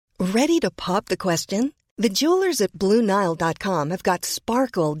Ready to pop the question? The jewelers at BlueNile.com have got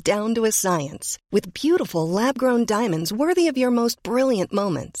sparkle down to a science with beautiful lab-grown diamonds worthy of your most brilliant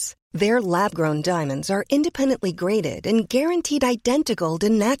moments. Their lab-grown diamonds are independently graded and guaranteed identical to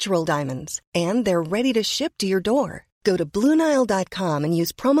natural diamonds, and they're ready to ship to your door. Go to BlueNile.com and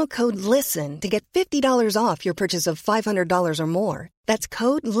use promo code LISTEN to get $50 off your purchase of $500 or more. That's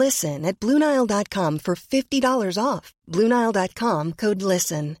code LISTEN at BlueNile.com for $50 off. BlueNile.com, code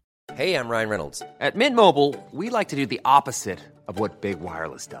LISTEN. Hey, I'm Ryan Reynolds. At Mint Mobile, we like to do the opposite of what Big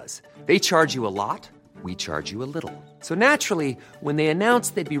Wireless does. They charge you a lot, we charge you a little. So naturally, when they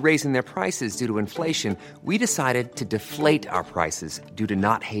announced they'd be raising their prices due to inflation, we decided to deflate our prices due to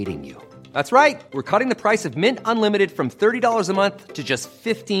not hating you. That's right. We're cutting the price of Mint Unlimited from $30 a month to just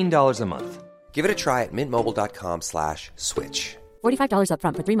 $15 a month. Give it a try at mintmobile.com/switch. $45 up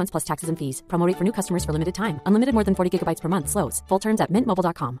front for 3 months plus taxes and fees. Promo rate for new customers for limited time. Unlimited more than 40 gigabytes per month. Slows full terms at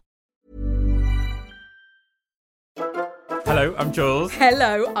mintmobile.com. Hello, I'm Jules.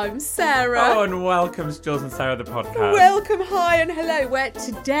 Hello, I'm Sarah. Oh, and welcome to Jules and Sarah, the podcast. Welcome, hi, and hello. Where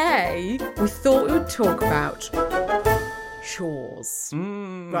today we thought we would talk about chores.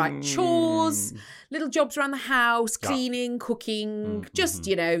 Right, chores, little jobs around the house, cleaning, cooking, just,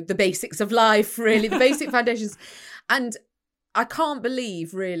 you know, the basics of life, really, the basic foundations. And I can't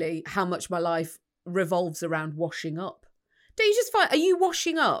believe, really, how much my life revolves around washing up. Don't you just find, are you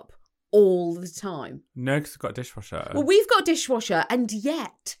washing up all the time? No, because we've got a dishwasher. Well, we've got a dishwasher, and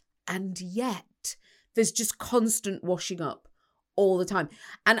yet, there's just constant washing up all the time.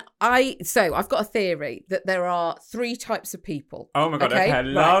 And I've got a theory that there are 3 types of people. Oh my God, okay, I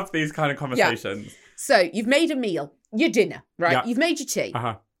love these kind of conversations. Yeah. So you've made a meal, your dinner, right? Yeah. You've made your tea.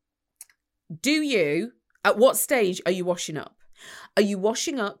 Uh-huh. At what stage are you washing up? Are you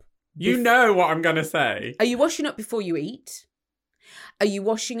washing up? You know what I'm going to say. Are you washing up before you eat? Are you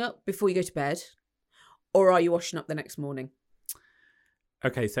washing up before you go to bed? Or are you washing up the next morning?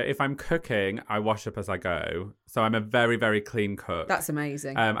 Okay, so if I'm cooking, I wash up as I go. So I'm a very, very clean cook. That's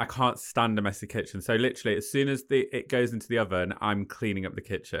amazing. I can't stand a messy kitchen. So literally, as soon as it goes into the oven, I'm cleaning up the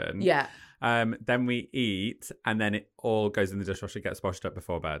kitchen. Yeah. Then we eat, and then it all goes in the dishwasher, gets washed up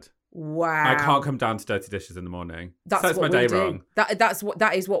before bed. Wow. I can't come down to dirty dishes in the morning. That's my what day we do. wrong.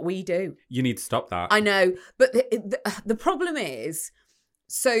 That is what we do. You need to stop that. I know, but the problem is,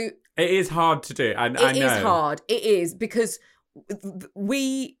 so it is hard to do, and it is hard. It is because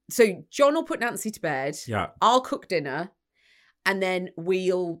John will put Nancy to bed. Yeah. I'll cook dinner, and then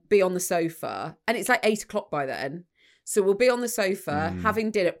we'll be on the sofa, and it's like 8:00 by then. So we'll be on the sofa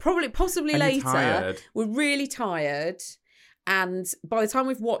having dinner, possibly and later. You're tired. We're really tired, and by the time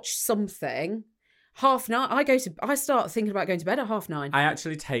we've watched something, 9:30, I start thinking about going to bed at 9:30. I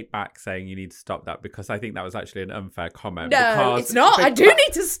actually take back saying you need to stop that, because I think that was actually an unfair comment. No, it's not. I do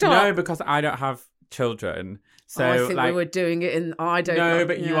need to stop. No, because I don't have children. So I think we were doing it in. I don't know. No,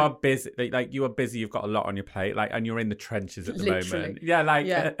 but you are busy. Like you are busy. You've got a lot on your plate. Like, and you're in the trenches at the moment. Yeah, like.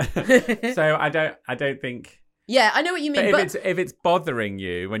 Yeah. So I don't think. Yeah, I know what you mean. But if it's bothering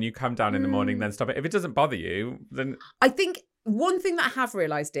you when you come down in the morning, then stop it. If it doesn't bother you, then I think one thing that I have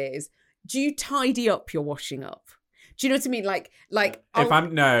realised is, do you tidy up your washing up? Do you know what I mean? Like if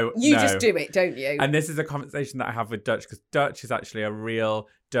I'm you just do it, don't you? And this is a conversation that I have with Dutch, because Dutch is actually a real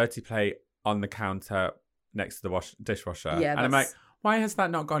dirty plate on the counter next to the dishwasher. Yeah, and I'm like, why has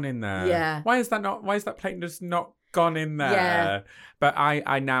that not gone in there? Yeah. Why is that plate just not gone in there? Yeah. But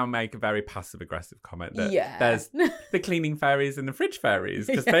I now make a very passive aggressive comment that there's the cleaning fairies and the fridge fairies,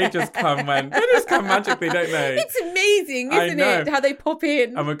 because they just come magically, don't they? It's amazing, isn't it? How they pop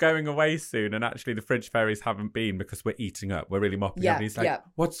in. And we're going away soon, and actually the fridge fairies haven't been, because we're eating up. We're really mopping up. And he's like,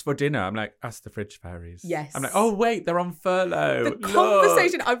 what's for dinner? I'm like, ask the fridge fairies. Yes. I'm like, oh wait, they're on furlough. The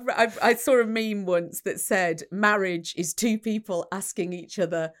conversation, I saw a meme once that said marriage is 2 people asking each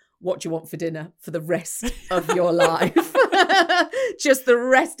other, what do you want for dinner for the rest of your life? Just the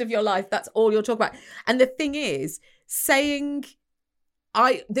rest of your life. That's all you'll talk about. And the thing is, saying,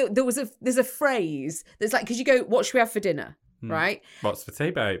 there's a phrase that's like, because you go, what should we have for dinner? Right? What's for tea,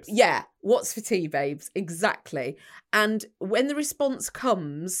 babes? Yeah. What's for tea, babes? Exactly. And when the response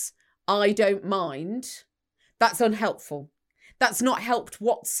comes, I don't mind, that's unhelpful. That's not helped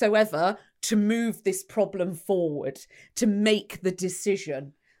whatsoever to move this problem forward, to make the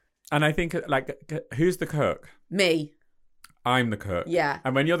decision. And I think, like, who's the cook? Me. I'm the cook. Yeah.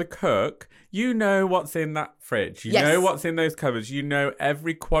 And when you're the cook, you know what's in that fridge. You know what's in those cupboards. You know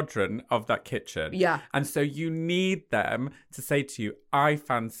every quadrant of that kitchen. Yeah. And so you need them to say to you, I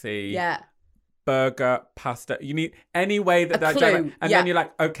fancy burger, pasta. You need any way that they're doing. And then you're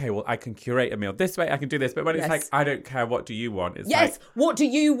like, okay, well, I can curate a meal this way. I can do this. But when it's like, I don't care. What do you want? It's like, what do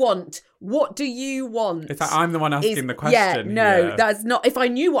you want? What do you want? It's like, I'm the one asking the question. That's not. If I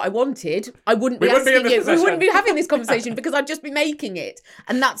knew what I wanted, I wouldn't be asking you. We wouldn't be having this conversation because I'd just be making it.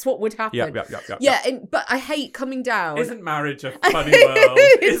 And that's what would happen. But I hate coming down. Isn't marriage a funny world?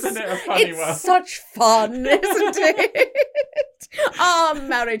 Isn't it a funny world? It's such fun, isn't it?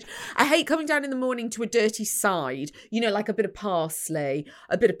 Marriage. I hate coming down in the morning to a dirty side. Like a bit of parsley,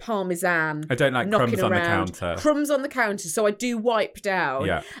 a bit of parmesan. I don't like crumbs on the counter. Crumbs on the counter. So I do wipe down.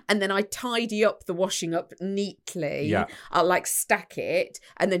 Yeah. And then I tidy up the washing up neatly. Yeah. I'll like stack it.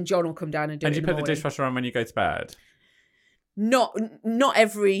 And then John will come down and do it. And you put the dishwasher on when you go to bed? Not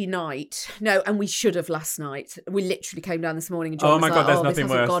every night. No, and we should have last night. We literally came down this morning and John was like, there's nothing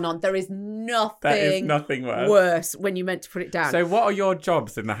worse. Gone on. There is nothing worse when you meant to put it down. So what are your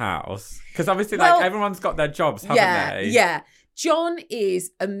jobs in the house? Because obviously everyone's got their jobs, haven't they? Yeah. John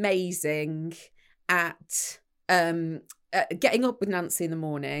is amazing at getting up with Nancy in the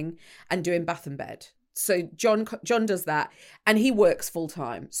morning and doing bath and bed. So John does that and he works full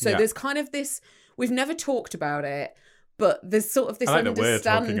time. So there's kind of this, we've never talked about it, but there's sort of this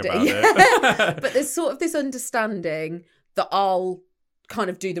understanding. But there's sort of this understanding that I'll kind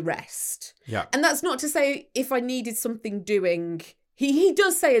of do the rest. Yeah. And that's not to say if I needed something doing. He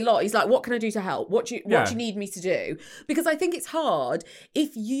does say a lot. He's like, what can I do to help? What do you need me to do? Because I think it's hard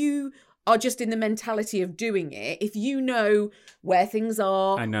if you are just in the mentality of doing it. If you know where things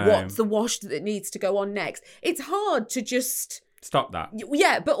are, what's the wash that needs to go on next. It's hard to just stop that.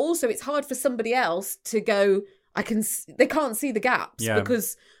 Yeah, but also it's hard for somebody else to go, they can't see the gaps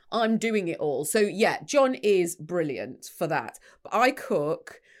because I'm doing it all. So John is brilliant for that. But I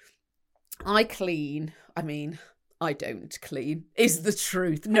cook, I clean. I mean, I don't clean, is the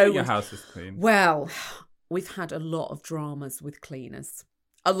truth. Your house is clean. Well, we've had a lot of dramas with cleaners.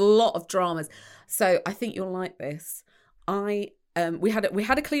 A lot of dramas. So I think you'll like this. We had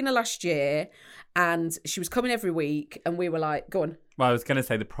a cleaner last year and she was coming every week and we were like, go on. Well, I was going to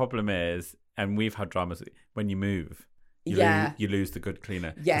say the problem is, and we've had dramas, when you move, you lose the good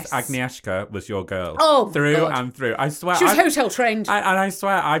cleaner. Yes. Agnieszka was your girl. Oh, through God. And through. I swear. She was hotel trained. And I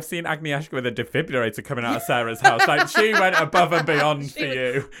swear, I've seen Agnieszka with a defibrillator coming out of Sarah's house. Like, she went above and beyond for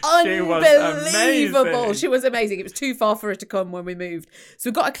you. She was amazing. She was amazing. It was too far for her to come when we moved. So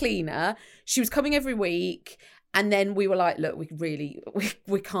we got a cleaner. She was coming every week. And then we were like, look,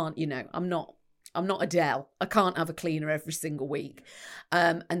 we can't, I'm not Adele. I can't have a cleaner every single week.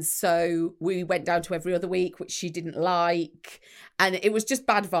 And so we went down to every other week, which she didn't like. And it was just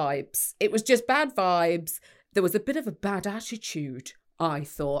bad vibes. There was a bit of a bad attitude, I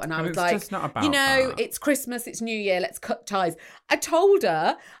thought. And I was like, just not about that. It's Christmas, it's New Year, let's cut ties. I told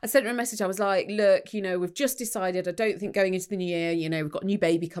her, I sent her a message. I was like, look, we've just decided, I don't think going into the new year, we've got a new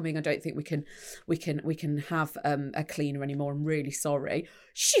baby coming. I don't think we can have a cleaner anymore. I'm really sorry.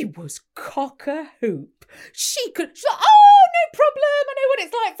 She was cock-a-hoop. She's like, oh, no problem. I know what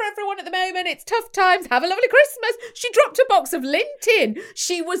it's like for everyone at the moment. It's tough times. Have a lovely Christmas. She dropped a box of lint in.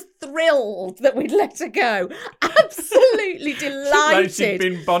 She was thrilled that we'd let her go. Absolutely delighted. Like she'd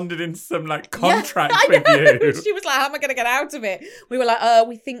been bonded in some contract with you. She was like, how am I going to get out of it? We were like,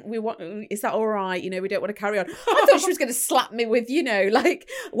 we think we want, is that all right? We don't want to carry on. I thought she was going to slap me with,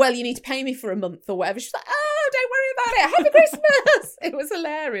 well, you need to pay me for a month or whatever. She's like, oh, don't worry about it. Happy Christmas. It was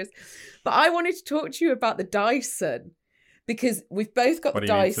hilarious. But I wanted to talk to you about the Dyson because we've both got the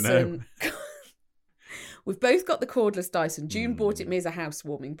Dyson. We've both got the cordless Dyson. June bought it me as a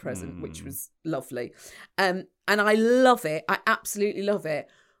housewarming present, which was lovely. And I love it. I absolutely love it.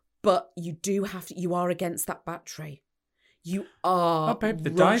 But you are against that battery. You are. Oh, babe, the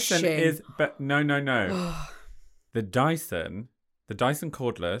Dyson is. But no. The Dyson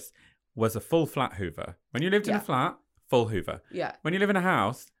cordless was a full flat Hoover. When you lived in a flat, full Hoover. Yeah. When you live in a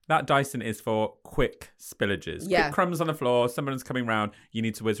house, that Dyson is for quick spillages. Yeah. Quick crumbs on the floor, someone's coming round, you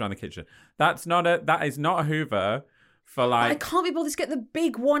need to whiz around the kitchen. That is not a Hoover for I can't be bothered to get the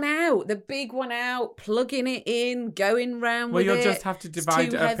big one out, plugging it in, going round with it. Well, you'll just have to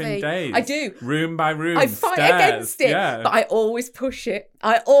divide it up in days. I do. Room by room, I fight against it, but I always push it.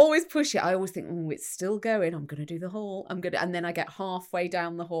 I always think, it's still going. I'm going to do the haul. And then I get halfway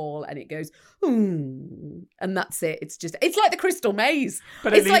down the hall and it goes, and that's it. It's like the Crystal Maze.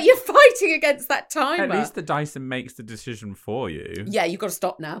 But it's like you're fighting agast that timer. At least the Dyson makes the decision for you. Yeah, you've got to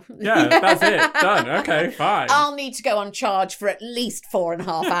stop now. Yeah, that's it. Done. Okay, fine. I'll need to go on charge for at least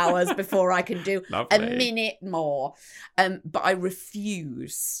 4.5 hours before I can do a minute more. But I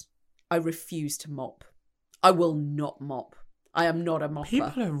refuse to mop. I will not mop. I am not a mopper.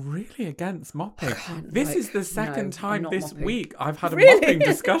 People are really against mopping. This is the second time this week I've had a Really? mopping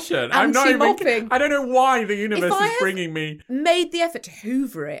discussion. I'm not even. Anti-mopping. I don't know why the universe is bringing me. Made the effort to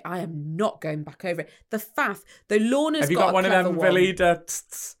hoover it. I am not going back over it. The faff, the lawn has Have you got got one of them one.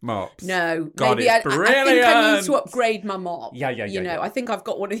 Veleda mops? No, God, maybe it's I think brilliant. I need to upgrade my mop. Yeah. You know, I think I've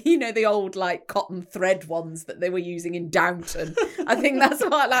got one of the old like cotton thread ones that they were using in Downton. I think that's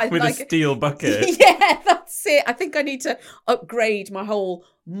what I like. With a steel bucket. Yeah, that's it. I think I need to upgrade my whole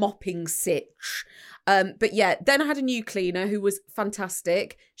mopping sitch. But yeah, then I had a new cleaner who was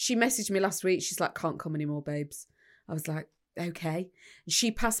fantastic. She messaged me last week. She's like, can't come anymore, babes. I was like, okay. And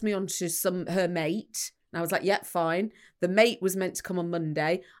she passed me on to her mate. And I was like, yeah, fine. The mate was meant to come on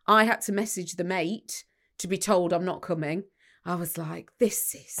Monday. I had to message the mate to be told I'm not coming. I was like,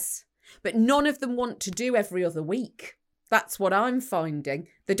 this is... But none of them want to do every other week. That's what I'm finding.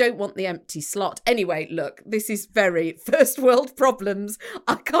 They don't want the empty slot. Anyway, look, this is very first world problems.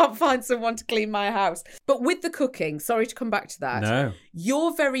 I can't find someone to clean my house. But with the cooking, sorry to come back to that. No.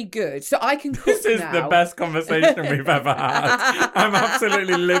 You're very good. So I can cook This is now. the best conversation we've ever had. I'm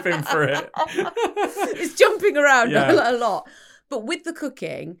absolutely living for it. It's jumping around a lot. But with the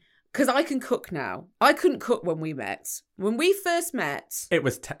cooking... Because I can cook now. I couldn't cook when we met. When we first met... It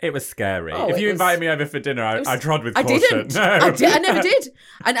was scary. Oh, if you invited me over for dinner, I trod with caution. I didn't. No. I never did.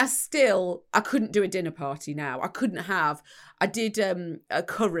 And I couldn't do a dinner party now. I did a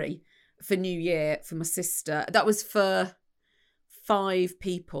curry for New Year for my sister. That was for 5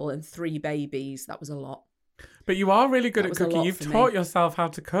 people and 3 babies. That was a lot. But you are really good at cooking. You've taught yourself how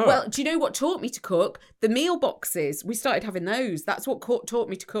to cook. Well, do you know what taught me to cook? The meal boxes. We started having those. That's what taught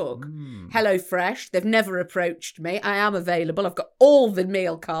me to cook. Hello Fresh. They've never approached me. I am available. I've got all the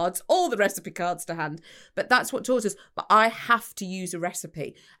meal cards, all the recipe cards to hand. But that's what taught us. But I have to use a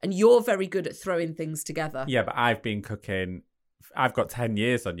recipe. And you're very good at throwing things together. Yeah, but I've been cooking. I've got 10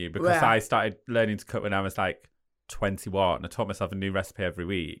 years on you because I started learning to cook when I was like 21. I taught myself a new recipe every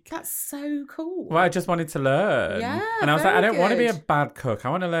week. That's so cool. Well, I just wanted to learn. Yeah, and I was like, I don't want to be a good. bad cook. I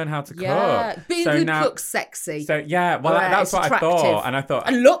want to learn how to cook. Being a good cook's sexy. So yeah, well, that's what attractive. I thought. And I thought,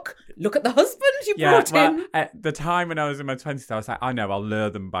 and look at the husband you brought in. At the time when I was in my 20s, I was like, I know, I'll lure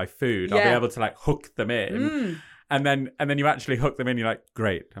them by food. I'll be able to like hook them in. And then you actually hook them in. You're like,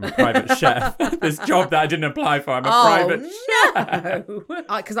 great, I'm a private chef. This job that I didn't apply for, I'm a private chef.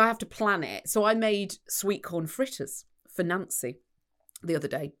 Because I have to plan it. So I made sweet corn fritters for Nancy the other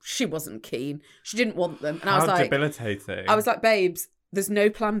day. She wasn't keen. She didn't want them. And I was like, debilitating. I was like, babes, there's no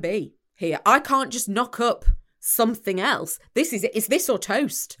plan B here. I can't just knock up something else. This is it. It's this or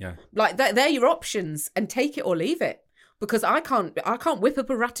toast. Yeah. Like they're your options and take it or leave it. Because I can't whip up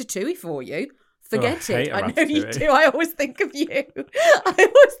a ratatouille for you. Forget it. I know you do. I always think of you. I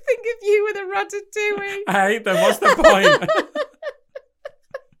always think of you with a ratatouille. I hate them. What's the point?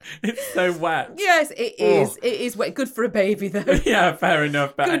 It's so wet. Yes, it is. It is wet. Good for a baby, though. Yeah, fair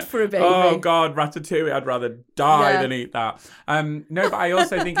enough. But, good for a baby. Oh, God, ratatouille. I'd rather die than eat that. No, but I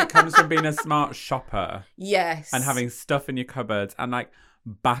also think it comes from being a smart shopper. Yes. And having stuff in your cupboards and like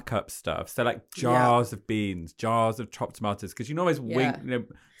backup stuff. So like jars of beans, jars of chopped tomatoes. Because you can always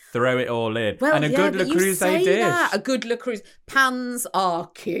throw it all in. Well, and a good Le Creuset dish. That. A good Le Creuset. Pans are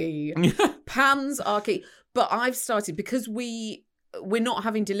key. Pans are key. But I've started, because we're not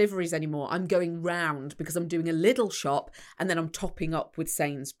having deliveries anymore. I'm going round because I'm doing a little shop and then I'm topping up with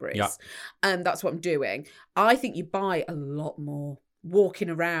Sainsbury's. Yeah. And that's what I'm doing. I think you buy a lot more. Walking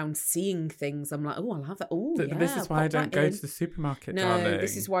around, seeing things. I'm like, oh, I'll have that. Oh, yeah. This is why I don't go to the supermarket, darling. No,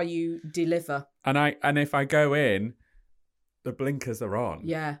 this is why you deliver. And if I go in, the blinkers are on.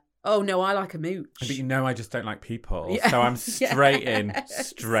 Yeah. Oh, no, I like a mooch. But you know I just don't like people. Yeah. So I'm straight in,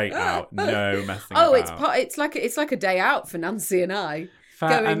 straight out. No messing about. Oh, it's like a day out for Nancy and I.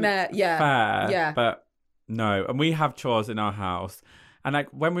 Fair, going there. Yeah. Fair. Yeah. But no. And we have chores in our house. And like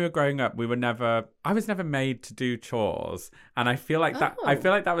when we were growing up, I was never made to do chores. And I feel like that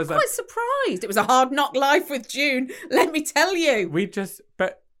was quite surprised. It was a hard knock life with June, let me tell you.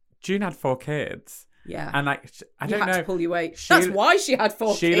 But June had 4 kids. Yeah. And like, I don't know. You had to pull your weight. That's why she had 4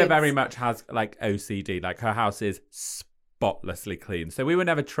 kids. Sheila very much has like OCD. Like her house is spotlessly clean. So we were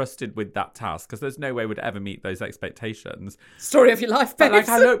never trusted with that task because there's no way we'd ever meet those expectations. Story of your life, babes. But like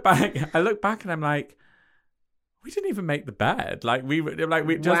I look back and I'm like, we didn't even make the bed. Like we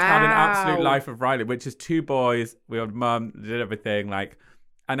just had an absolute life of Riley, which is 2 boys. We had mum, did everything. Like,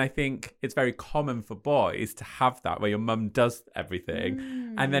 and I think it's very common for boys to have that where your mum does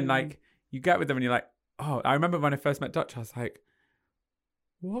everything. And then like you get with them and you're like, oh, I remember when I first met Dutch, I was like,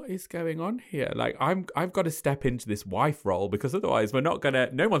 what is going on here? Like I've got to step into this wife role because otherwise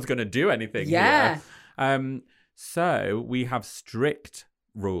no one's gonna do anything here. So we have strict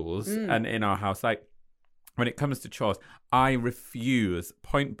rules and in our house, like when it comes to chores, I refuse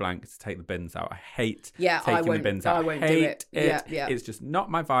point blank to take the bins out. I hate taking the bins out. I won't do it. Yeah. It's just not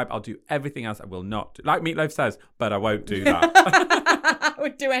my vibe. I'll do everything else. I will not. Like Meatloaf says, but I won't do that. I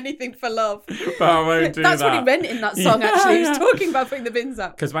would do anything for love. But I won't do That's that. what he meant in that song, actually. He was talking about putting the bins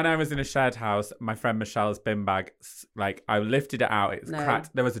out. Because when I was in a shared house, my friend Michelle's bin bag, like I lifted it out. It was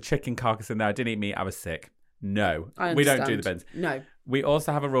cracked. There was a chicken carcass in there. I didn't eat meat. I was sick. No, we don't do the bins. No. We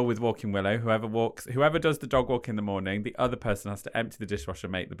also have a rule with Walking Willow. Whoever does the dog walk in the morning, the other person has to empty the dishwasher,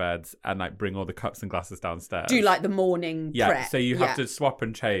 make the beds, and like bring all the cups and glasses downstairs. Do like the morning prep. So you have to swap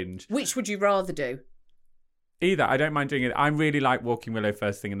and change. Which would you rather do? Either. I don't mind doing it. I really like Walking Willow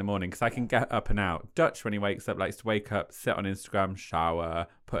first thing in the morning because I can get up and out. Dutch, when he wakes up, likes to wake up, sit on Instagram, shower,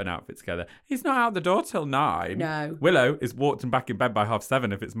 put an outfit together. He's not out the door till 9. No. Willow is walked and back in bed by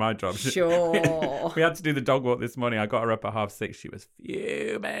 7:30 if it's my job. Sure. We had to do the dog walk this morning. I got her up at 6:30. She was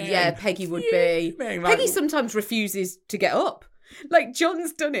fuming. Yeah, Peggy would be. Peggy sometimes refuses to get up. Like,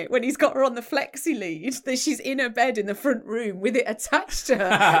 John's done it when he's got her on the flexi lead, that she's in her bed in the front room with it attached to her.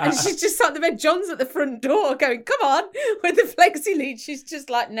 And she's just sat in the bed. John's at the front door going, come on, with the flexi lead. She's just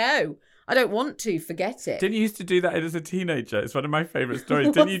like, no, I don't want to. Forget it. Didn't you used to do that as a teenager? It's one of my favourite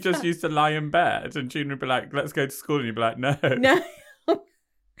stories. Didn't you just used to lie in bed and June would be like, let's go to school? And you'd be like, no. No.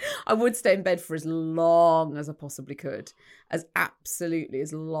 I would stay in bed for as long as I possibly could. Absolutely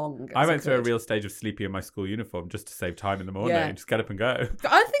as long as I went could. through a real stage of sleeping in my school uniform just to save time in the morning. Yeah. Just get up and go. I think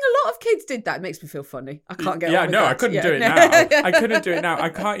a lot of kids did that. It makes me feel funny. I can't get on with that. I couldn't do it now. I couldn't do it now. I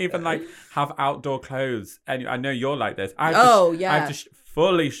can't even like have outdoor clothes. And I know you're like this. I have to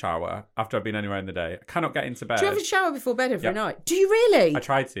fully shower after I've been anywhere in the day. I cannot get into bed. Do you have a shower before bed every night? Do you really? I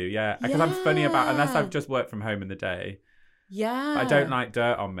try to, yeah. Because I'm funny about, unless I've just worked from home in the day. Yeah. I don't like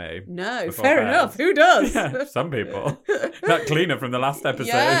dirt on me. No, fair enough. Who does? Yeah, some people. That cleaner from the last episode.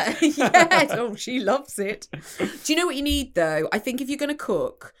 Yeah, yes. Oh, she loves it. Do you know what you need, though? I think if you're going to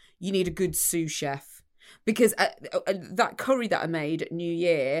cook, you need a good sous chef. Because that curry that I made at New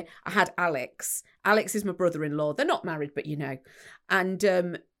Year, I had Alex. Alex is my brother-in-law. They're not married, but you know.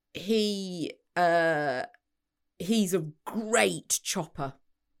 And he's a great chopper.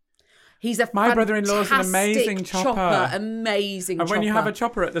 My brother's an amazing chopper. Amazing chopper. And when you have a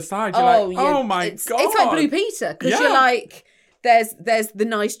chopper at the side, you're oh my God. It's like Blue Peter, because you're like, there's the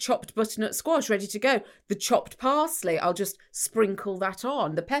nice chopped butternut squash ready to go. The chopped parsley, I'll just sprinkle that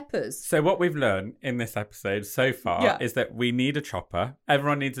on. The peppers. So what we've learned in this episode so far is that we need a chopper.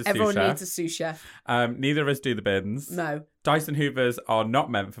 Everyone needs a sous chef. Everyone needs a sous chef. Neither of us do the bins. No. Dyson Hoovers are not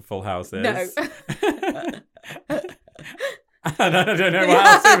meant for full houses. No. And I don't know what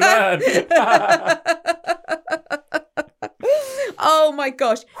else we've learned. Oh my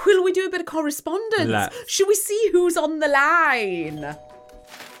gosh. Will we do a bit of correspondence? Should we see who's on the line? I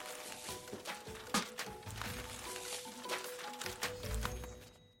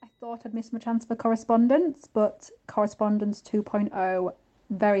thought I'd missed my chance for correspondence, but correspondence 2.0,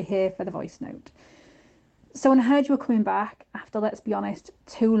 very here for the voice note. So when I heard you were coming back after, let's be honest,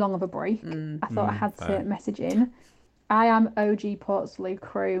 too long of a break, I thought I had to message in. I am OG Portslade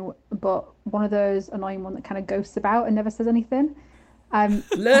crew, but one of those annoying one that kind of ghosts about and never says anything.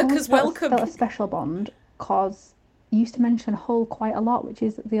 Lurkers welcome. Felt a special bond because you used to mention Hull quite a lot, which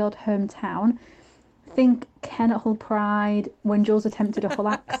is the old hometown. Think Ken at Hull Pride, when Jules attempted a Hull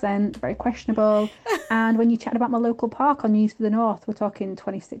accent, very questionable. And when you chatted about my local park on News for the North, we're talking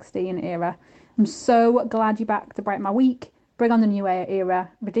 2016 era. I'm so glad you're back to brighten my week. Bring on the new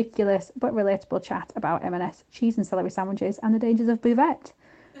era, ridiculous but relatable chat about M&S, cheese and celery sandwiches and the dangers of buvette.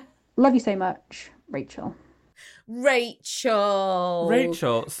 Love you so much, Rachel. Rachel,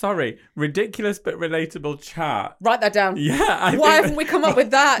 sorry. Ridiculous but relatable chat. Write that down. Yeah. Why haven't we come up with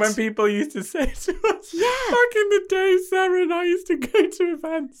that? When people used to say to us, back in the day, Sarah and I used to go to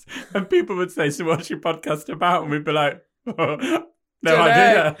events and people would say, so what's your podcast about? And we'd be like, no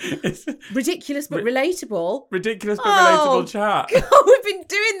idea. It's ridiculous but relatable. Ridiculous but relatable chat. God, we've been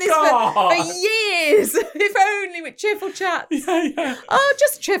doing this for years. If only with cheerful chats. Yeah. Oh,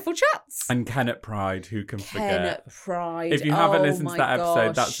 just cheerful chats. And Ken at Pride, who can forget? Ken at Pride. If you haven't listened to that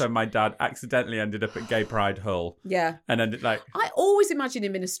episode, that's when my dad accidentally ended up at Gay Pride Hull. Yeah. And ended like... I always imagine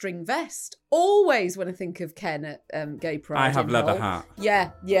him in a string vest. Always when I think of Ken at Gay Pride. I have leather Hull. hat.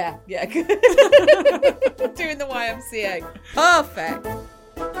 Yeah. Doing the YMCA. Perfect.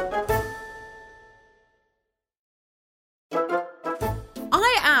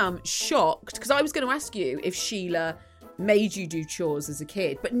 I am shocked because I was going to ask you if Sheila made you do chores as a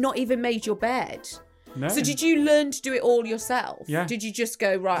kid, but not even made your bed. No. So did you learn to do it all yourself? Yeah. Did you just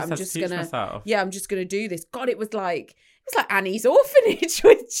go, right, I'm just going to... Yeah, I'm just going to do this. God, it was like Annie's orphanage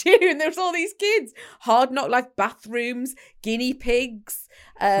with you, and there was all these kids. Hard Knock Life bathrooms, guinea pigs,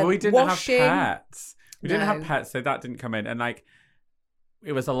 we didn't washing. have pets. We didn't have pets, so that didn't come in. And like,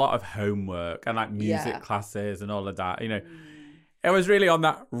 it was a lot of homework and like music classes and all of that. You know, it was really on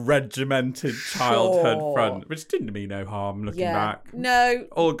that regimented childhood front, which didn't do me no harm looking back. No.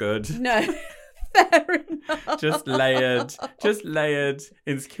 All good. No. Fair enough. Just layered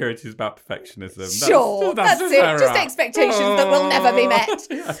insecurities about perfectionism. Sure, that's it. Just expectations that will never be met.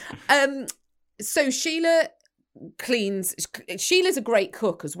 Yeah. So Sheila cleans. Sheila's a great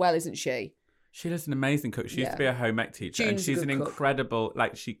cook as well, isn't she? Sheila's an amazing cook. She used to be a home ec teacher, and she's an incredible.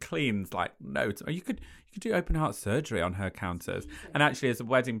 Like, she cleans like notes. You could do open heart surgery on her counters. And actually, as a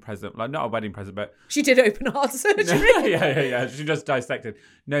wedding present, like not a wedding present, but she did open heart surgery. yeah. She just dissected.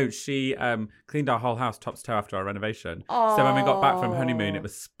 No, she cleaned our whole house top to toe after our renovation. Oh, so when we got back from honeymoon, it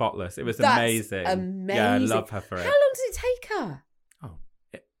was spotless. It was amazing. Yeah, I love her for it. How long does it take her?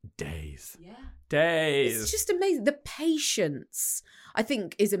 Days. Yeah. Days. It's just amazing. The patience, I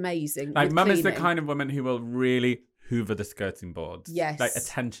think, is amazing. Like, Mum is the kind of woman who will really hoover the skirting boards. Yes. Like,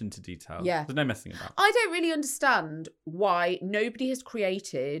 attention to detail. Yeah. There's no messing about. I don't really understand why nobody has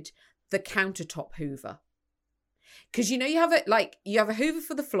created the countertop hoover. Because, you know, you have a hoover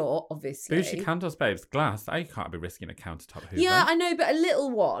for the floor, obviously. Bougie candles, babes. Glass. You can't be risking a countertop hoover. Yeah, I know, but a little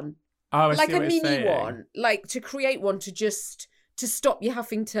one. Oh, I like see what a you're mini saying. one. Like, to create one to stop you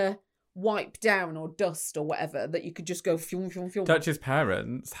having to wipe down or dust or whatever, that you could just go fium, fium, fium. Dutch's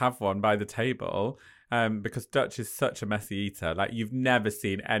parents have one by the table because Dutch is such a messy eater. Like, you've never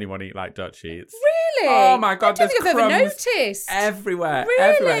seen anyone eat like Dutch eats. Really? Oh my God, I don't think I've ever crumbs noticed. everywhere.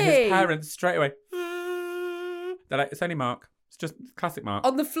 Really? Everywhere. His parents straight away. They're like, it's only Mark. It's just classic Mark.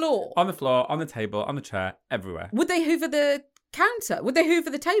 On the floor? On the floor, on the table, on the chair, everywhere. Would they hoover the counter? Would they hoover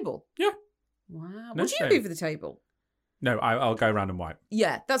the table? Yeah. Wow. No Would you shame. hoover the table? No, I'll go around and wipe.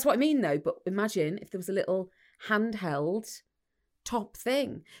 Yeah, that's what I mean, though. But imagine if there was a little handheld top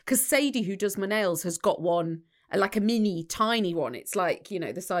thing. Because Sadie, who does my nails, has got one, like a mini, tiny one. It's like, you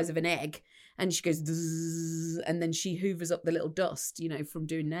know, the size of an egg. And she goes, zzz, and then she hoovers up the little dust, you know, from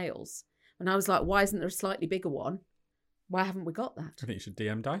doing nails. And I was like, why isn't there a slightly bigger one? Why haven't we got that? I think you should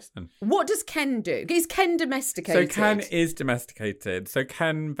DM Dyson. What does Ken do? Is Ken domesticated? So Ken is domesticated. So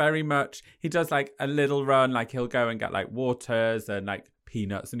Ken very much, he does like a little run, like he'll go and get like waters and like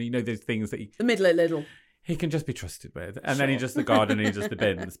peanuts and, you know, those things that the middle of little. He can just be trusted with. And then he does the garden and he does the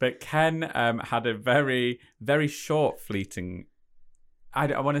bins. But Ken had a very, very short fleeting,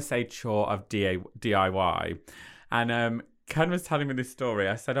 I want to say chore of DIY. And Ken was telling me this story.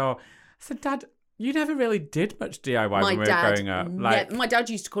 I said, Dad, you never really did much DIY when we were growing up. My dad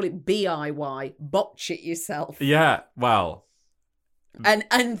used to call it BIY, botch it yourself. Yeah, well. And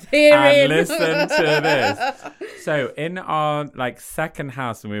listen to this. So in our like second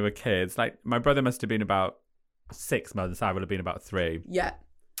house when we were kids, like my brother must have been about 6 months. I would have been about 3. Yeah.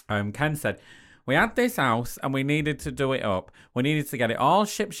 Ken said, we had this house and we needed to do it up. We needed to get it all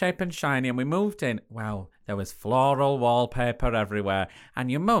ship-shape and shiny, and we moved in. Well, there was floral wallpaper everywhere, and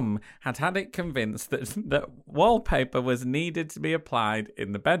your mum had it convinced that wallpaper was needed to be applied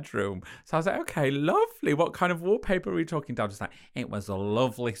in the bedroom. So I was like, okay, lovely. What kind of wallpaper are we talking about? Just like, it was a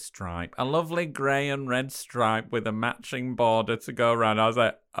lovely stripe, a lovely grey and red stripe with a matching border to go around. I was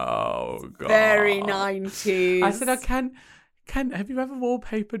like, oh, God. Very 90s. I said, oh, Ken, have you ever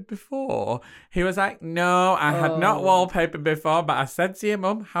wallpapered before? He was like, no, I had not wallpapered before, but I said to your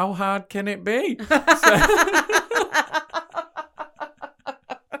mum, how hard can it be?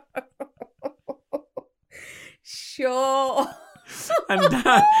 Sure. And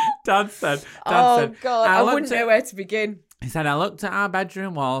Dad said, God, I wouldn't know where to begin. He said, I looked at our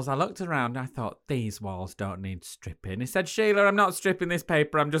bedroom walls, I looked around, I thought, these walls don't need stripping. He said, Sheila, I'm not stripping this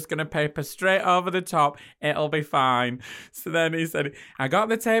paper, I'm just going to paper straight over the top, it'll be fine. So then he said, I got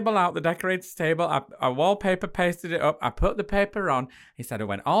the table out, the decorator's table, I wallpaper pasted it up, I put the paper on. He said, I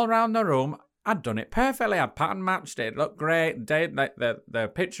went all around the room, I'd done it perfectly, I'd pattern matched it, it looked great,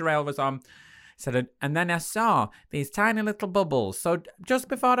 the picture rail was on. Said, and then I saw these tiny little bubbles. So just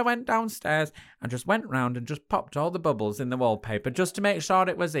before I went downstairs, I just went round and just popped all the bubbles in the wallpaper just to make sure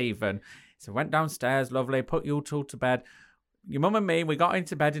it was even. So I went downstairs, lovely, put you two to bed. Your mum and me, we got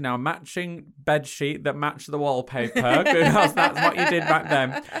into bed in our matching bed sheet that matched the wallpaper. Because that's what you did back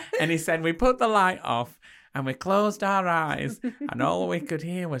then. And he said, we put the light off. And we closed our eyes, and all we could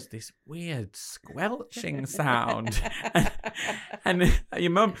hear was this weird squelching sound. And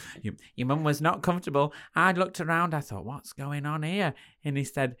your mum was not comfortable. I looked around. I thought, what's going on here? And he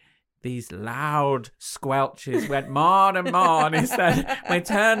said, these loud squelches went more and more. And he said, we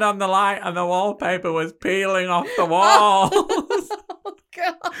turned on the light and the wallpaper was peeling off the walls. Oh,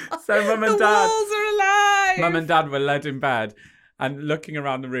 God. So Mum and the Dad... walls are alive. Mum and Dad were led in bed and looking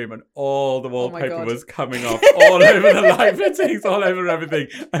around the room, and all the wallpaper was coming off all over the light fittings, all over everything.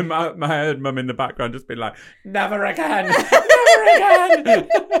 And I heard Mum in the background just being like, never again, never again.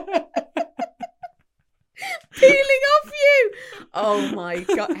 Peeling off you. Oh my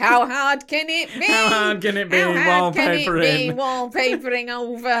God. How hard can it be? How hard can it be wallpapering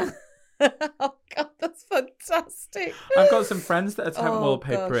over? Oh God, that's fantastic. I've got some friends that attempt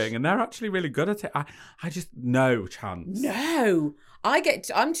wallpapering, and they're actually really good at it. I just, no chance. No.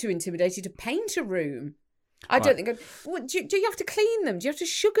 I'm too intimidated to paint a room. I don't think do you have to clean them? Do you have to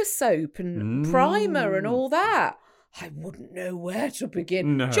sugar soap and primer and all that? I wouldn't know where to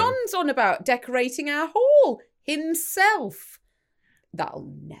begin. No. John's on about decorating our hall himself. That'll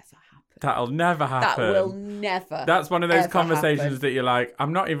never happen. That'll never happen. That will never. That's one of those conversations happen. that you're like,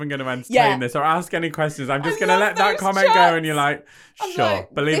 I'm not even going to entertain this or ask any questions. I'm just going to let that comment chats. go, and you're like, sure,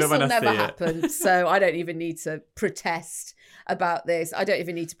 believe it when I see it. This will never happen. So I don't even need to protest about this. I don't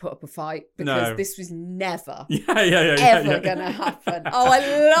even need to put up a fight because this was never ever going to happen. Oh, I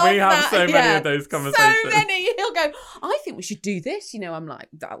love that. We have so many of those conversations. So many. He'll go, I think we should do this. I'm like,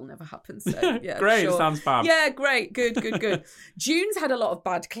 that'll never happen. So yeah, great. Sure. Sounds fab. Yeah, great. Good. June's had a lot of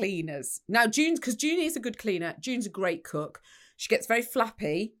bad cleaners. Now, because June is a good cleaner. June's a great cook. She gets very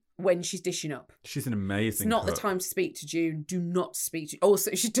flappy when she's dishing up. She's an amazing It's not cook. the time to speak to June. Do not speak to...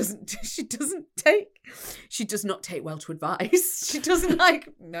 Also, she does not take well to advice. She doesn't like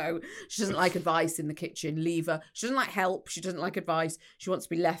advice in the kitchen. Leave her. She doesn't like help. She doesn't like advice. She wants to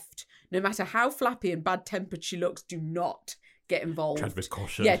be left. No matter how flappy and bad-tempered she looks, do not get involved. Tread with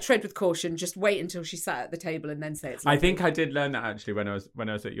caution. Yeah, tread with caution. Just wait until she's sat at the table and then say it's lovely. I think I did learn that actually when I was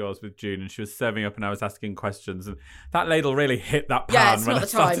at yours with June, and she was serving up and I was asking questions, and that ladle really hit that pan when I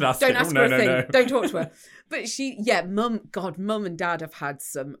started asking. Don't ask her a thing. Don't talk to her. But Mum and Dad have had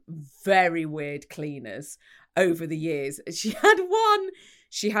some very weird cleaners over the years. She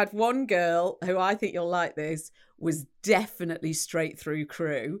had one girl who, I think you'll like this, was definitely straight through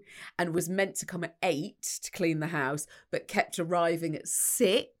crew and was meant to come at 8 to clean the house, but kept arriving at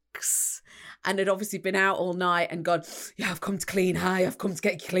 6 and had obviously been out all night and gone, yeah, I've come to clean. Hi, I've come to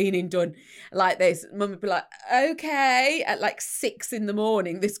get your cleaning done. Like this. Mum would be like, okay. At like 6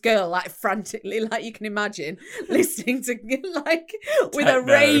 a.m, this girl like frantically, like you can imagine, listening to like with techno. A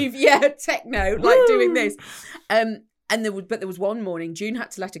rave, techno, like doing this. And there was one morning, June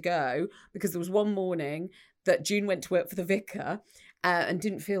had to let her go because there was one morning that June went to work for the vicar and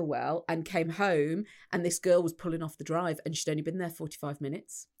didn't feel well and came home, and this girl was pulling off the drive and she'd only been there 45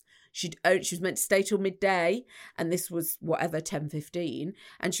 minutes. She was meant to stay till midday, and this was 10:15,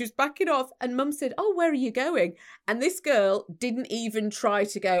 and she was backing off, and Mum said, oh, where are you going? And this girl didn't even try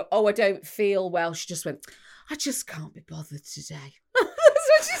to go, oh, I don't feel well. She just went, I just can't be bothered today. That's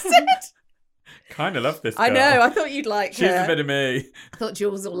what she said. Kind of love this girl. I know. I thought you'd like her. She's a bit of me. I thought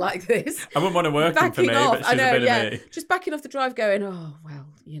Jules will like this. I wouldn't want to work for me, but she's a bit of me. Just backing off the drive going, oh, well,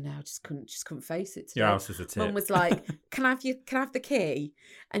 I just couldn't face it today. Your house is a tip. Mum was like, can I have the key?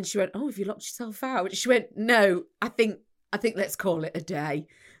 And she went, oh, have you locked yourself out? She went, no, I think let's call it a day.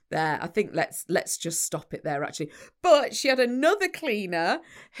 There, I think let's just stop it there, actually. But she had another cleaner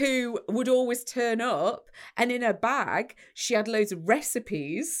who would always turn up, and in her bag she had loads of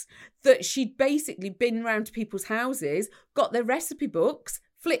recipes that she'd basically been round to people's houses, got their recipe books,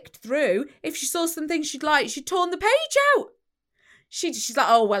 flicked through. If she saw something she'd like, she'd torn the page out. She's like,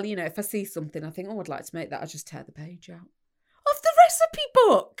 oh well, if I see something I think, oh, I'd like to make that, I just tear the page out of the recipe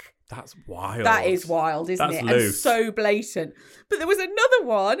book. That's wild. That is wild, isn't it? Loose. And so blatant. But there was another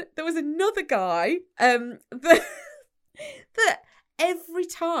one. There was another guy that every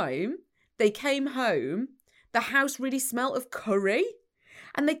time they came home, the house really smelt of curry.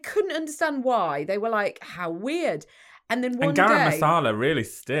 And they couldn't understand why. They were like, how weird. And then one day... And garam masala really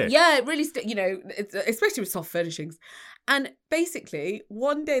sticks. Yeah, it really sticks, especially with soft furnishings. And basically,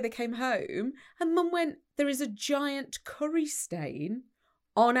 one day they came home and Mum went, there is a giant curry stain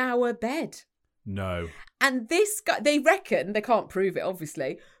on our bed. No. And this guy, they reckon, they can't prove it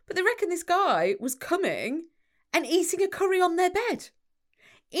obviously, but they reckon this guy was coming and eating a curry on their bed.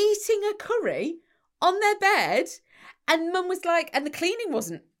 Eating a curry on their bed. And Mum was like, and the cleaning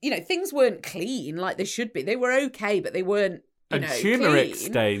wasn't, things weren't clean like they should be. They were okay, but they weren't, and turmeric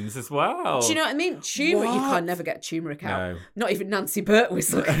clean. Stains as well. Do you know what I mean? Turmeric, you can never get turmeric out. No. Not even Nancy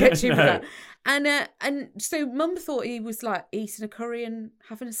Birtwistle can get turmeric out. And so Mum thought he was like eating a curry and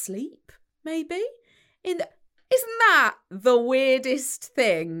having a sleep, maybe. Isn't that the weirdest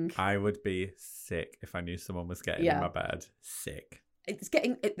thing? I would be sick if I knew someone was getting in my bed. Sick. It's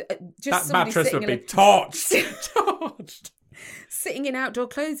getting just that mattress would be torched. Torched. Sitting in outdoor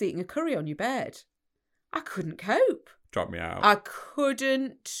clothes, eating a curry on your bed. I couldn't cope. Drop me out. I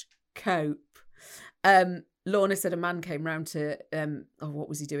couldn't cope. Lorna said a man came round to, what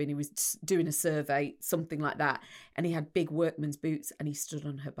was he doing? He was doing a survey, something like that. And he had big workman's boots and he stood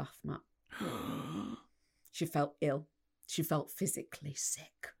on her bath mat. She felt ill. She felt physically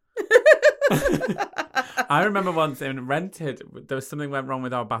sick. I remember once in rented, there was something went wrong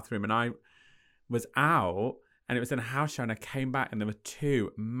with our bathroom and I was out and it was in a house show and I came back and there were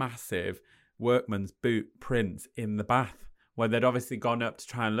 2 massive workman's boot prints in the bath where they'd obviously gone up to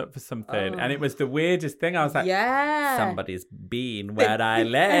try and look for something. And it was the weirdest thing. I was like, somebody's been where I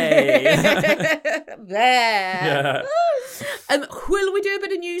lay. There. Yeah. Will we do a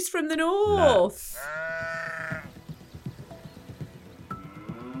bit of news from the north?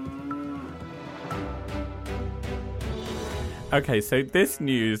 Okay, so this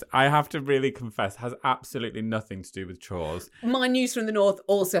news, I have to really confess, has absolutely nothing to do with chores. My news from the north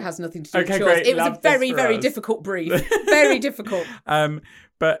also has nothing to do with chores. Great. It was a very, very difficult brief. Very difficult.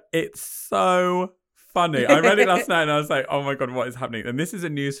 But it's so funny. I read it last night and I was like, oh my God, what is happening? And this is a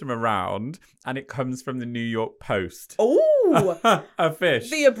news from around and it comes from the New York Post. Oh! A fish.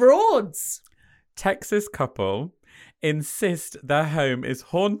 The abroads. Texas couple insist their home is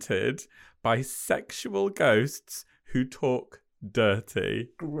haunted by sexual ghosts who talk dirty.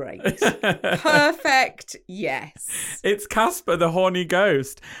 Great. Perfect. Yes. It's Casper the horny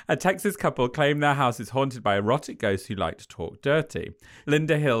ghost. A Texas couple claim their house is haunted by erotic ghosts who like to talk dirty.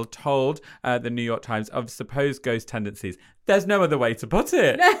 Linda Hill told the New York Times of supposed ghost tendencies. There's no other way to put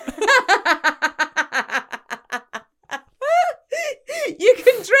it. You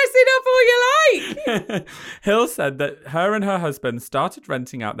can dress it up all you like. Hill said that her and her husband started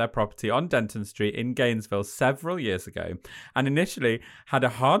renting out their property on Denton Street in Gainesville several years ago and initially had a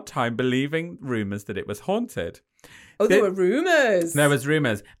hard time believing rumours that it was haunted. Oh, there were rumours. There was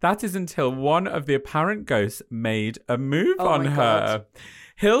rumours. That is until one of the apparent ghosts made a move on her. God.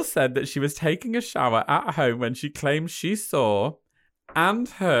 Hill said that she was taking a shower at home when she claimed she saw and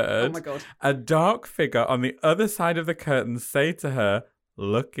heard a dark figure on the other side of the curtain say to her,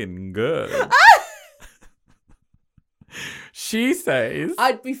 "Looking good." She says,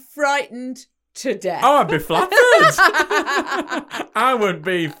 I'd be frightened to death. Oh, I'd be flattered. I would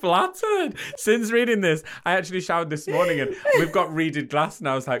be flattered. Since reading this, I actually showered this morning and we've got reeded glass and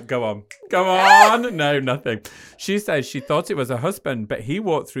I was like, go on. No, nothing. She says she thought it was her husband, but he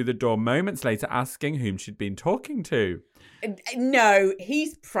walked through the door moments later asking whom she'd been talking to. No,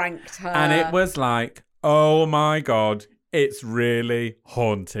 he's pranked her. And it was like, oh my God, it's really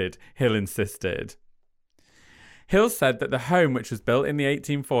haunted, Hill insisted. Hill said that the home, which was built in the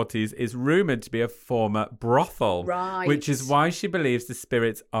 1840s, is rumoured to be a former brothel. Right. Which is why she believes the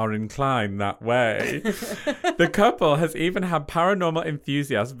spirits are inclined that way. The couple has even had paranormal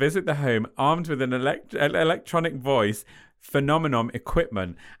enthusiasts visit the home armed with an electronic voice phenomenon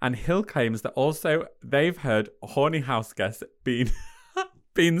equipment, and Hill claims that also they've heard horny house guests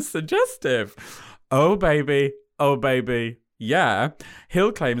being suggestive. Oh baby, yeah.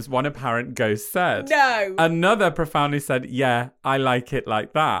 Hill claims one apparent ghost said. No. Another profoundly said, yeah, I like it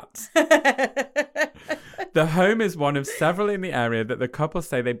like that. The home is one of several in the area that the couple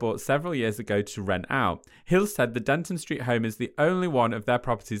say they bought several years ago to rent out. Hill said the Denton Street home is the only one of their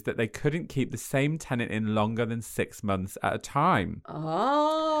properties that they couldn't keep the same tenant in longer than 6 months at a time.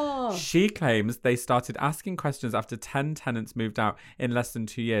 Oh. She claims they started asking questions after 10 tenants moved out in less than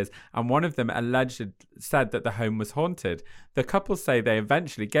 2 years, and one of them said that the home was haunted. The couple say they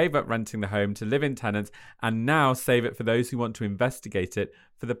eventually gave up renting the home to live-in tenants and now save it for those who want to investigate it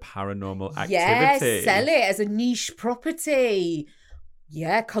for the paranormal activity. Yeah, sell it as a niche property.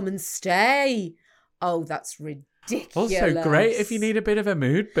 Yeah, come and stay. Oh, that's ridiculous. Also great if you need a bit of a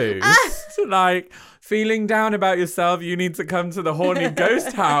mood boost. Like feeling down about yourself, you need to come to the horny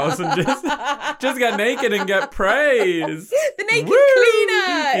ghost house and just get naked and get praise. The naked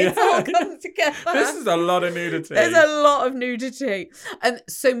cleaner. It's all come together. This is a lot of nudity. There's a lot of nudity.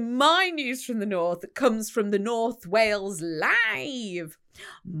 So my news from the north comes from the North Wales Live.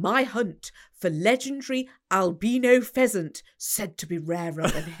 My hunt for legendary albino pheasant said to be rarer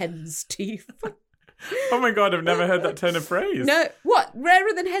than hen's teeth. Oh my God, I've never heard that turn of phrase. No, what?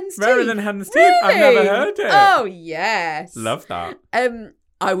 Rarer than hen's teeth? Rarer than hen's teeth? Really? I've never heard it. Oh, yes. Love that.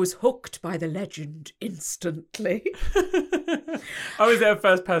 I was hooked by the legend instantly. Oh, is it a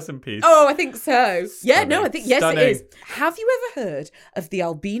first-person piece? Oh, I think so. Stunning. Yeah, no, I think, yes, Stunning. it is. Have you ever heard of the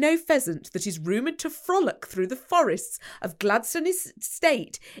albino pheasant that is rumoured to frolic through the forests of Gladstone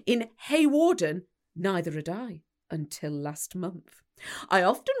Estate in Hawarden? Neither had I until last month. I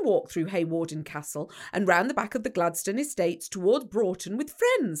often walk through Hawarden Castle and round the back of the Gladstone Estates towards Broughton with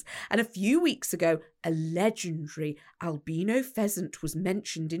friends, and a few weeks ago a legendary albino pheasant was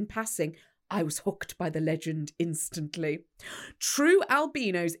mentioned in passing. I was hooked by the legend instantly. True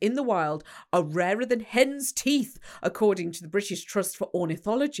albinos in the wild are rarer than hen's teeth, according to the British Trust for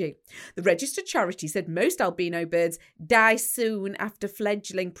Ornithology. The registered charity said most albino birds die soon after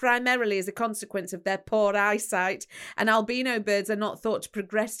fledgling, primarily as a consequence of their poor eyesight, and albino birds are not thought to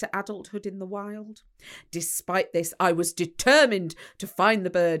progress to adulthood in the wild. Despite this, I was determined to find the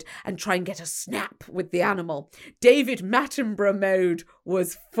bird and try and get a snap with the animal. David Attenborough mode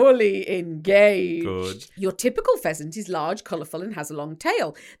was fully engaged. Good. Your typical pheasant is large, colourful and has a long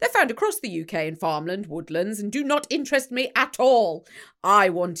tail. They're found across the UK in farmland, woodlands and do not interest me at all. I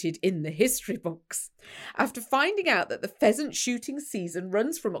wanted in the history books. After finding out that the pheasant shooting season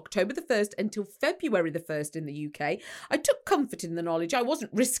runs from October the 1st until February the 1st in the UK, I took comfort in the knowledge I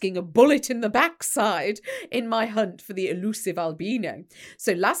wasn't risking a bullet in the backside in my hunt for the elusive albino.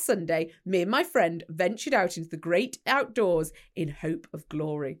 So last Sunday, me and my friend ventured out into the great outdoors in hope of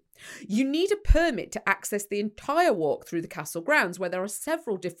glory. You need a permit to access the entire walk through the castle grounds, where there are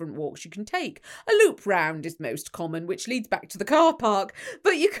several different walks you can take. A loop round is most common, which leads back to the car park,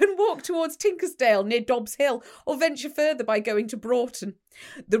 but you can walk towards Tinkersdale near Dobbs Hill or venture further by going to Broughton.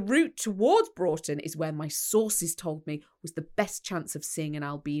 The route towards Broughton is where my sources told me was the best chance of seeing an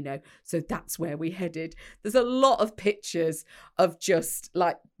albino, so that's where we headed. There's a lot of pictures of just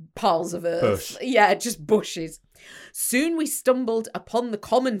like piles of earth. Bush. Yeah, just bushes. Soon we stumbled upon the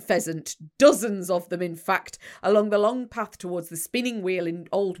common pheasant, dozens of them in fact, along the long path towards the spinning wheel in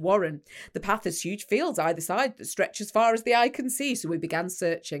Old Warren. The path has huge fields either side that stretch as far as the eye can see, so we began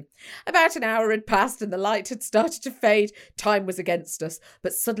searching. About an hour had passed and the light had started to fade. Time was against us,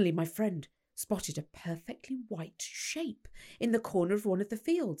 but suddenly my friend spotted a perfectly white shape in the corner of one of the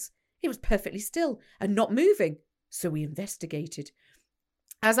fields. It was perfectly still and not moving, so we investigated.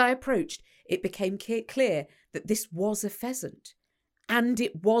 As I approached, it became clear that this was a pheasant, and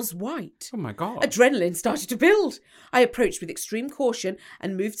it was white. Oh my God. Adrenaline started to build. I approached with extreme caution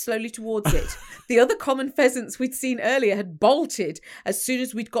and moved slowly towards it. The other common pheasants we'd seen earlier had bolted as soon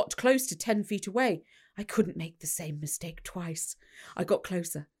as we'd got close to 10 feet away. I couldn't make the same mistake twice. I got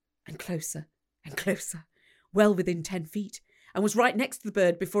closer and closer and closer, well within 10 feet, and was right next to the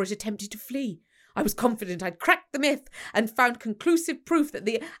bird before it attempted to flee. I was confident I'd cracked the myth and found conclusive proof that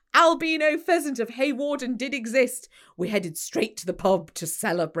the albino pheasant of Hawarden did exist. We headed straight to the pub to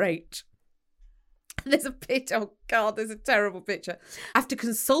celebrate. There's a picture. Oh, God, there's a terrible picture. After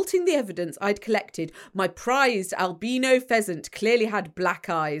consulting the evidence I'd collected, my prized albino pheasant clearly had black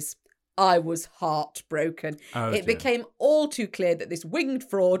eyes. I was heartbroken. It became all too clear that this winged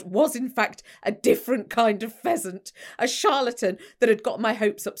fraud was in fact a different kind of pheasant, a charlatan that had got my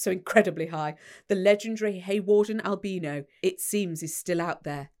hopes up so incredibly high. The legendary Hawarden albino, it seems, is still out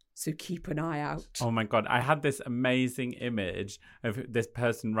there, so keep an eye out. Oh my God, I had this amazing image of this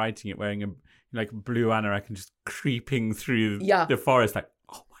person writing it wearing a blue anorak and just creeping through the forest like,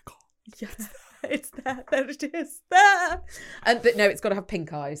 oh my God. Yeah. It's there. There it is. There. But no, it's got to have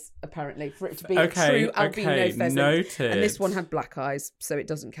pink eyes, apparently, for it to be a true albino pheasant. Noted. And this one had black eyes, so it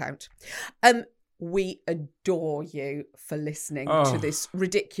doesn't count. We adore you for listening to this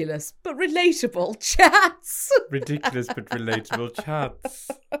ridiculous but relatable chats. Ridiculous but relatable chats.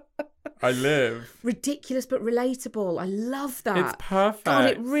 I live. Ridiculous but relatable. I love that. It's perfect. God,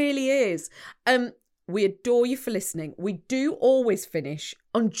 it really is. We adore you for listening. We do always finish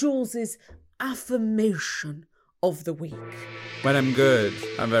on Jules's affirmation of the week. When I'm good,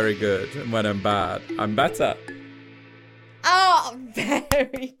 I'm very good. And when I'm bad, I'm better. Oh,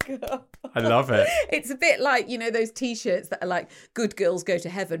 very good. I love it. It's a bit like, those T-shirts that are like, good girls go to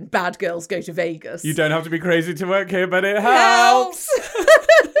heaven, bad girls go to Vegas. You don't have to be crazy to work here, but it helps.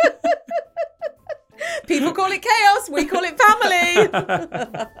 People call it chaos. We call it family.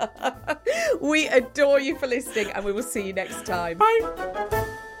 We adore you for listening, and we will see you next time.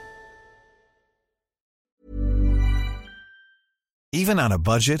 Bye. Even on a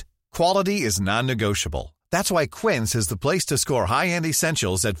budget, quality is non-negotiable. That's why Quince is the place to score high-end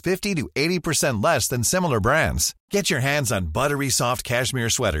essentials at 50 to 80% less than similar brands. Get your hands on buttery soft cashmere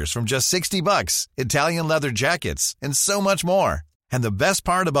sweaters from just $60, Italian leather jackets, and so much more. And the best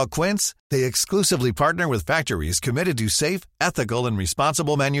part about Quince, they exclusively partner with factories committed to safe, ethical, and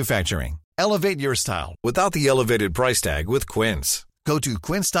responsible manufacturing. Elevate your style without the elevated price tag with Quince. Go to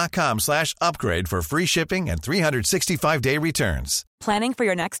quince.com/upgrade for free shipping and 365-day returns. Planning for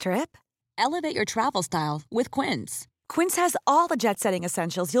your next trip? Elevate your travel style with Quince. Quince has all the jet-setting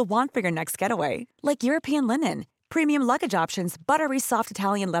essentials you'll want for your next getaway, like European linen, premium luggage options, buttery soft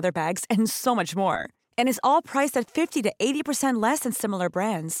Italian leather bags, and so much more. And is all priced at 50 to 80% less than similar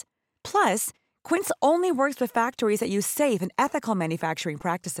brands. Plus, Quince only works with factories that use safe and ethical manufacturing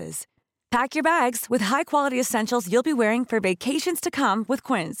practices. Pack your bags with high-quality essentials you'll be wearing for vacations to come with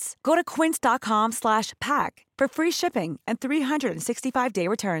Quince. Go to quince.com/pack for free shipping and 365-day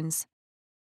returns.